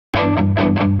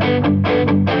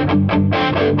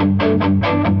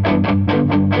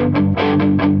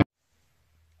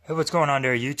what's going on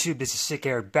there, YouTube? This is Sick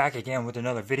Eric back again with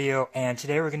another video, and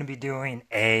today we're going to be doing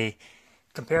a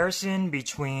comparison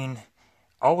between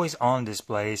always on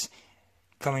displays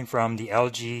coming from the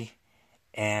LG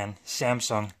and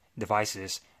Samsung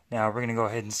devices. Now we're going to go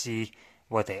ahead and see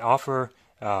what they offer,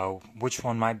 which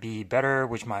one might be better,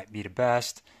 which might be the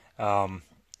best,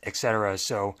 etc.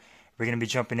 So we're going to be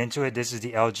jumping into it. This is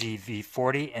the LG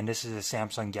V40 and this is the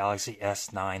Samsung Galaxy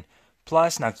S9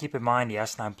 Plus. Now keep in mind the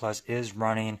S9 Plus is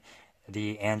running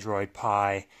the Android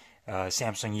Pie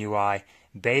Samsung UI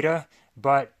beta,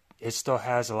 but it still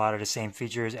has a lot of the same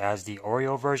features as the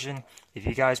Oreo version. If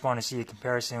you guys want to see a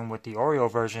comparison with the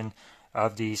Oreo version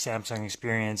of the Samsung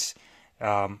experience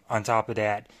on top of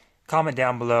that, comment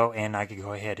down below and I can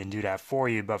go ahead and do that for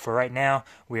you. But for right now,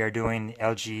 we are doing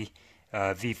LG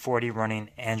V40 running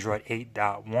Android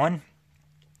 8.1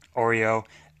 Oreo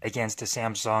against the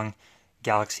Samsung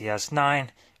Galaxy S9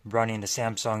 running the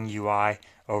Samsung UI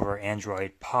over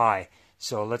Android Pie.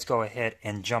 So let's go ahead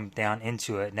and jump down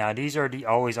into it. Now these are the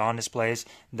always on displays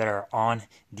that are on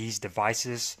these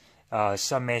devices.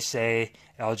 Some may say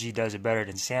LG does it better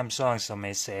than Samsung, some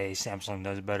may say Samsung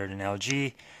does it better than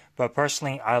LG, but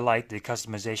personally I like the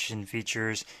customization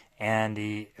features and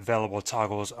the available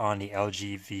toggles on the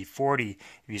LG V40.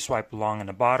 If you swipe along in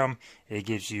the bottom, it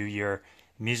gives you your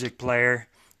music player.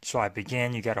 Swipe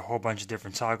again, you got a whole bunch of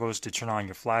different toggles to turn on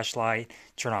your flashlight,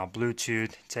 turn on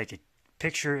Bluetooth, take a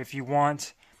picture if you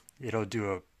want. It'll do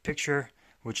a picture,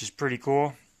 which is pretty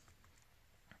cool.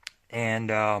 And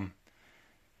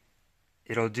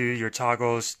it'll do your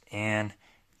toggles and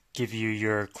give you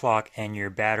your clock and your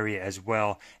battery as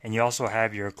well. And you also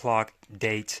have your clock,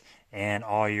 date, and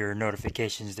all your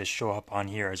notifications that show up on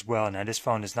here as well. Now this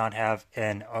phone does not have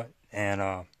an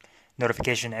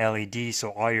notification LED,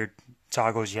 so all your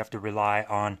toggles, you have to rely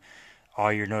on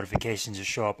all your notifications to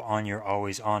show up on your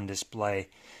always on display.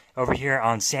 Over here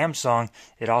on Samsung,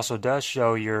 it also does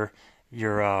show your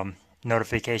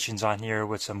notifications on here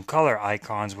with some color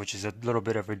icons, which is a little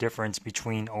bit of a difference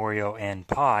between Oreo and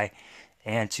Pie.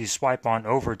 And to swipe on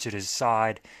over to the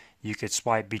side, you could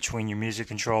swipe between your music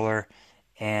controller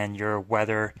and your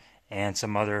weather and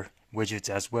some other widgets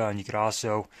as well. And you could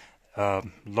also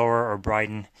lower or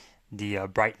brighten the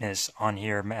brightness on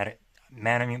here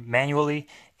manually,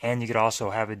 and you could also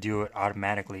have it do it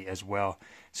automatically as well.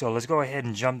 So let's go ahead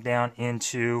and jump down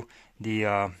into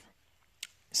the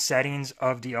settings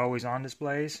of the always on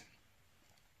displays.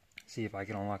 See if I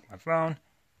can unlock my phone.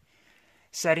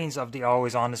 Settings of the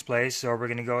always on displays. So we're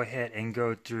going to go ahead and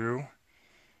go through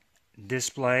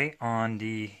display on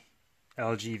the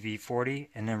LG V40,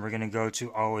 and then we're going to go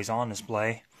to always on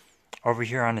display. Over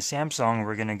here on the Samsung,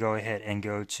 we're going to go ahead and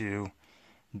go to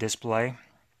display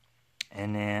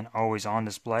and then always on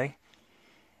display,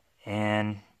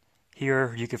 and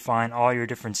here you can find all your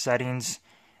different settings,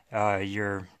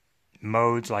 your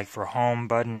modes like for home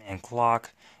button and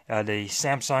clock. The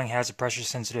Samsung has a pressure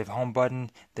sensitive home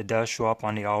button that does show up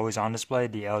on the always on display.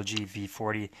 The LG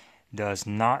V40 does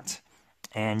not.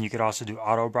 And you could also do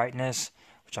auto brightness,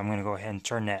 which I'm going to go ahead and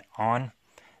turn that on.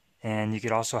 And you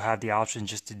could also have the option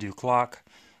just to do clock,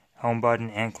 home button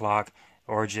and clock,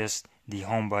 or just the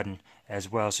home button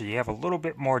as well. So you have a little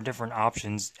bit more different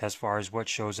options as far as what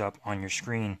shows up on your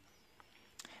screen.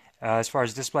 As far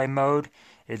as display mode,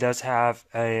 it does have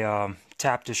a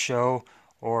tap to show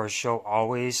or show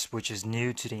always, which is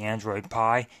new to the Android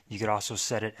Pie. You could also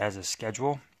set it as a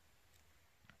schedule.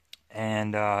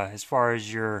 And as far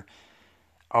as your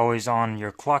always on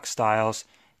your clock styles,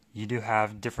 you do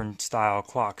have different style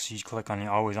clocks. You click on the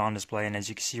always on display, and as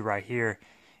you can see right here,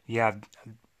 you have a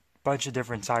bunch of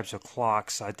different types of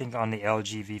clocks. I think on the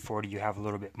LG V40 you have a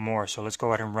little bit more. So let's go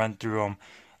ahead and run through them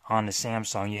on the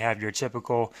Samsung. You have your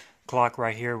typical clock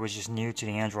right here, which is new to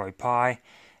the Android Pie.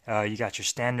 You got your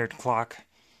standard clock,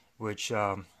 which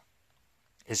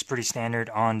is pretty standard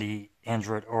on the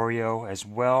Android Oreo as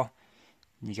well.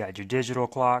 You got your digital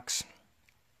clocks.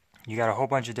 You got a whole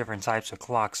bunch of different types of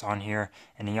clocks on here,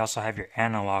 and then you also have your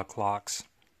analog clocks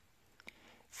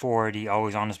for the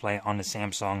always on display on the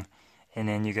Samsung. And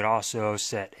then you could also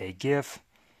set a GIF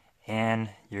and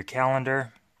your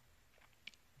calendar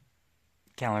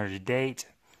to date.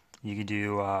 You could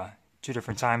do 2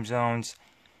 different time zones,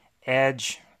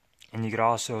 edge, and you could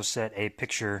also set a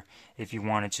picture if you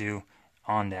wanted to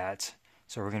on that.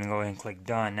 So we're going to go ahead and click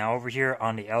done. Now over here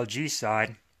on the LG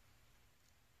side,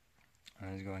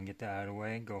 let's go ahead and get that out of the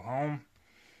way. Go home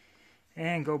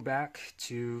and go back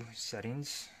to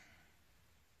settings.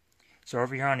 So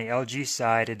over here on the LG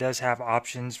side, it does have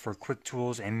options for quick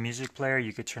tools and music player.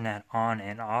 You could turn that on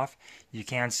and off. You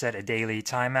can set a daily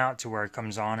timeout to where it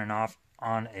comes on and off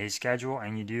on a schedule,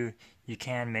 and you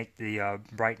can make the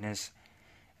brightness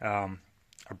a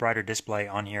brighter display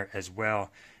on here as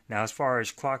well. Now, as far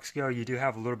as clocks go, you do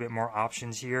have a little bit more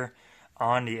options here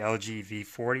on the LG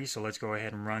V40. So let's go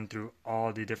ahead and run through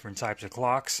all the different types of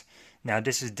clocks. Now,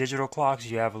 this is digital clocks.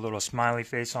 You have a little smiley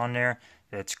face on there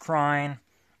that's crying.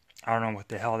 I don't know what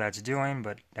the hell that's doing,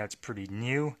 but that's pretty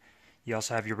new. You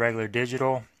also have your regular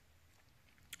digital,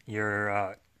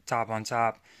 your top on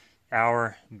top,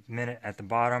 hour, minute at the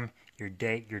bottom, your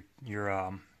date,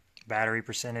 your battery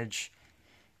percentage,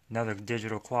 another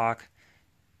digital clock.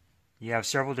 You have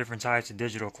several different types of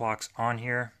digital clocks on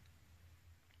here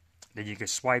that you could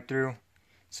swipe through.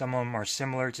 Some of them are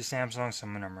similar to Samsung,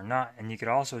 some of them are not, and you could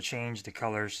also change the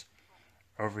colors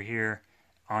over here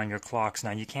on your clocks.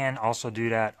 Now, you can also do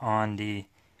that on the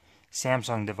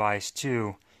Samsung device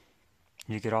too.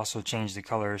 You could also change the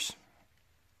colors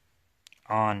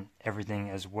on everything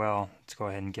as well. Let's go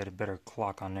ahead and get a better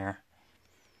clock on there.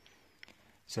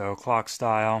 So, clock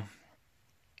style,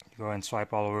 go ahead and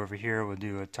swipe all over here. We'll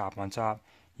do a top on top.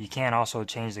 You can also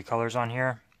change the colors on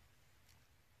here.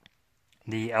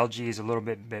 The LG is a little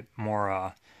bit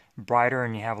more brighter,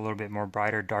 and you have a little bit more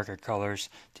brighter, darker colors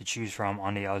to choose from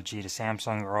on the LG. The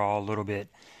Samsung are all a little bit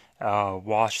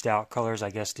washed out colors, I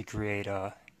guess, to create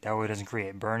that way it doesn't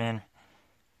create burn-in.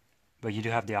 But you do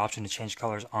have the option to change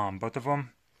colors on both of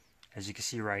them, as you can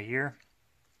see right here.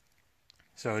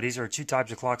 So these are two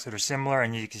types of clocks that are similar,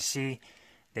 and you can see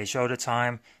they show the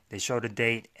time, they show the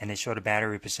date, and they show the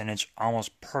battery percentage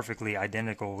almost perfectly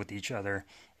identical with each other.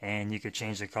 And you could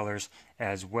change the colors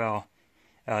as well.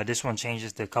 This one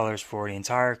changes the colors for the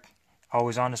entire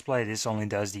always on display. This only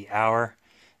does the hour,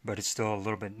 but it's still a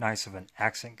little bit nice of an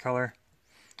accent color.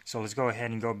 So let's go ahead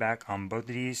and go back on both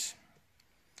of these.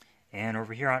 And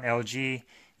over here on LG,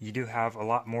 you do have a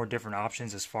lot more different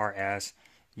options as far as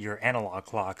your analog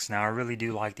clocks. Now, I really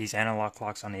do like these analog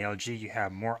clocks on the LG. You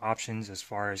have more options as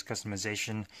far as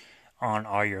customization on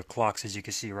all your clocks, as you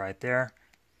can see right there.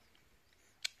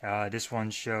 This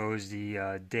one shows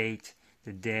the date,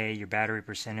 the day, your battery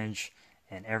percentage,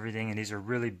 and everything. And these are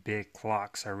really big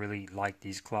clocks. I really like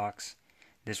these clocks.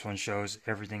 This one shows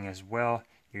everything as well.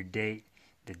 Your date,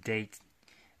 the date,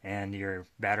 and your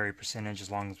battery percentage,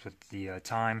 as long as with the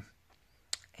time.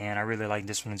 And I really like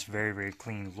this one. It's very, very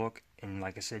clean look. And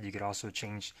like I said, you could also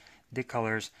change the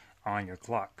colors on your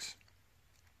clocks.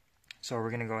 So we're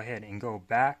going to go ahead and go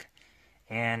back.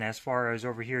 And as far as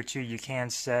over here too, you can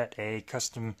set a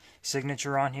custom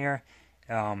signature on here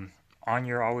on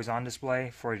your always on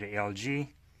display for the LG.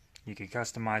 You can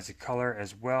customize the color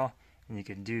as well, and you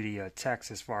can do the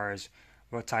text as far as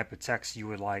what type of text you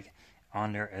would like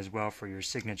on there as well for your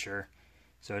signature.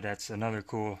 So that's another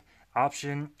cool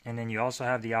option. And then you also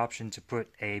have the option to put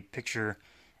a picture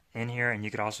in here, and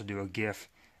you could also do a GIF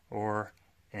or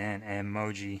an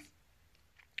emoji,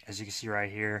 as you can see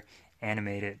right here,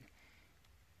 animated.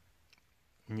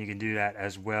 And you can do that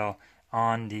as well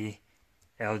on the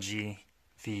LG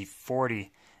V40.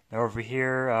 Now over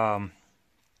here,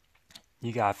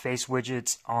 you got face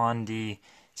widgets on the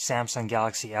Samsung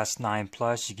Galaxy S9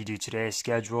 Plus. You can do today's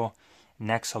schedule,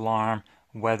 next alarm,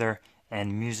 weather,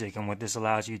 and music. And what this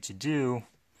allows you to do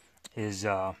is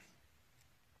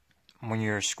when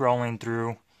you're scrolling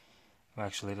through,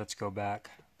 actually, let's go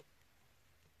back.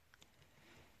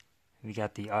 We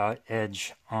got the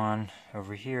edge on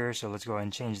over here, so let's go ahead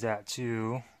and change that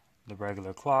to the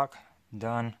regular clock.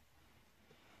 Done.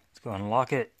 Let's go and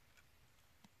lock it.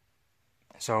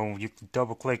 So you can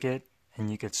double click it,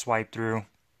 and you could swipe through a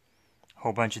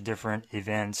whole bunch of different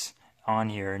events on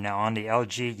here. Now on the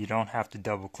LG, you don't have to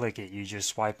double click it. You just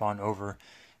swipe on over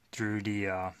through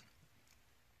the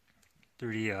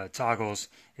toggles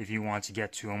if you want to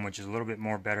get to them, which is a little bit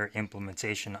more better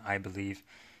implementation, I believe,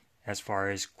 as far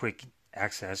as quick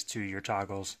access to your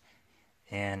toggles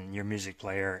and your music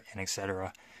player and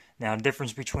etc. Now, the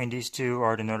difference between these two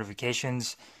are the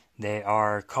notifications. They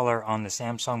are color on the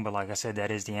Samsung, but like I said,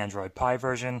 that is the Android Pie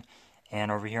version.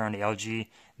 And over here on the LG,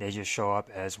 they just show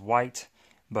up as white,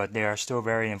 but they are still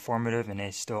very informative, and they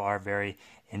still are very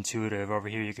intuitive. Over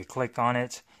here, you could click on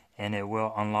it, and it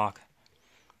will unlock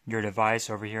your device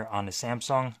over here on the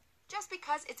Samsung. Just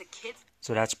because it's a kid's.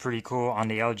 So that's pretty cool. On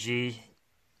the LG,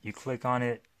 you click on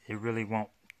it, it really won't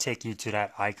take you to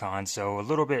that icon. So a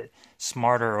little bit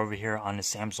smarter over here on the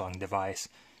Samsung device.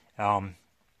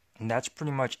 And that's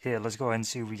pretty much it. Let's go ahead and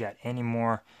see if we got any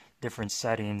more different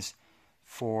settings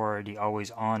for the always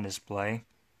on display.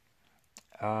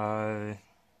 Yeah,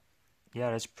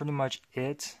 that's pretty much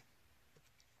it.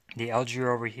 The LG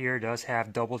over here does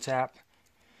have double tap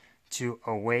to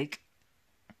awake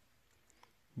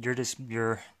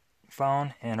your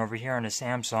phone, and over here on the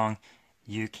Samsung,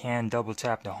 you can double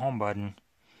tap the home button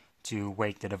to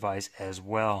wake the device as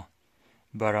well.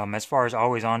 But as far as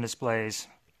always on displays,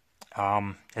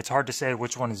 it's hard to say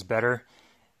which one is better.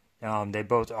 They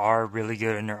both are really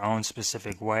good in their own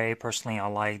specific way. Personally, I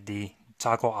like the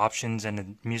toggle options and the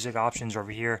music options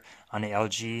over here on the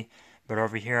LG, but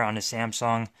over here on the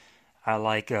Samsung, I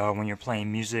like when you're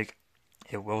playing music,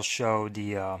 it will show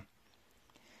the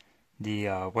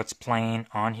what's playing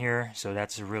on here. So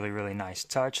that's a really nice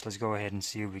touch. Let's go ahead and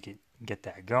see if we can get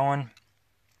that going.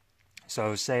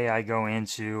 So say I go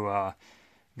into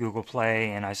Google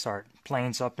Play and I start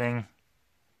playing something.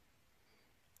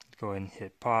 Go ahead and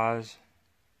hit pause.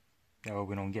 No,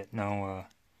 we don't get no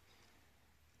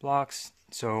blocks.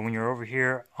 So when you're over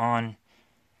here on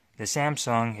the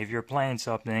Samsung, if you're playing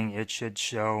something, it should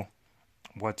show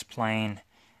what's playing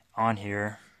on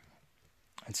here.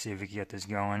 Let's see if we can get this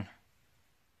going.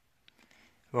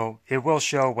 Well, it will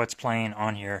show what's playing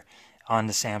on here on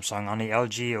the Samsung. On the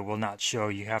LG, it will not show.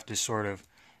 You have to sort of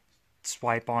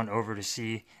swipe on over to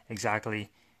see exactly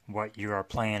what you are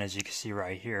playing, as you can see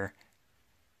right here.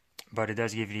 But it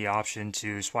does give you the option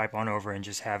to swipe on over and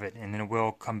just have it, and then it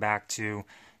will come back to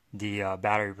the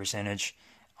battery percentage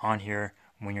on here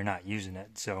when you're not using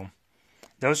it. So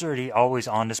those are the always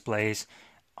on displays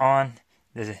on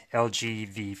the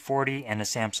LG V40 and the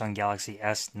Samsung Galaxy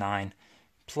S9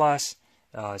 Plus.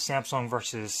 Samsung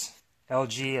versus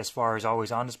LG as far as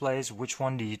always on displays, which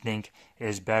one do you think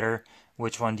is better?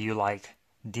 Which one do you like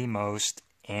the most?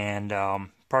 And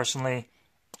personally,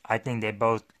 I think they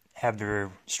both have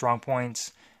their strong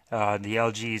points. The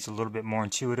LG is a little bit more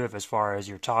intuitive as far as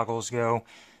your toggles go.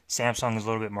 Samsung is a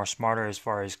little bit more smarter as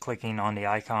far as clicking on the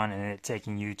icon and it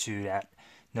taking you to that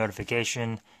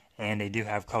notification. And they do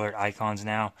have colored icons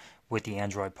now with the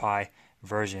Android Pie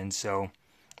version. So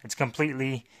it's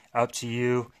completely up to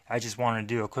you. I just wanted to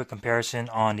do a quick comparison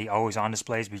on the always on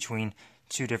displays between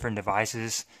two different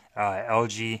devices,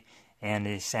 LG and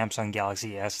the Samsung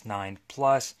Galaxy S9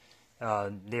 Plus.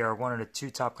 They are one of the two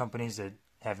top companies that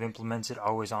have implemented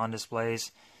always on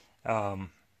displays,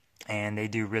 and they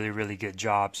do really good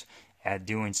jobs at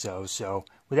doing so. So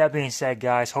with that being said,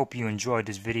 guys, hope you enjoyed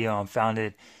this video and found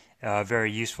it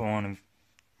very useful, and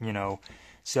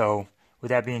so with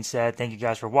that being said, thank you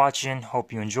guys for watching.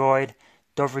 Hope you enjoyed.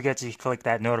 Don't forget to click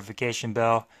that notification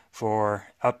bell for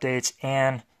updates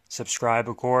and subscribe,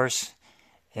 of course.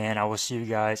 And I will see you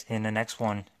guys in the next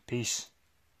one. Peace.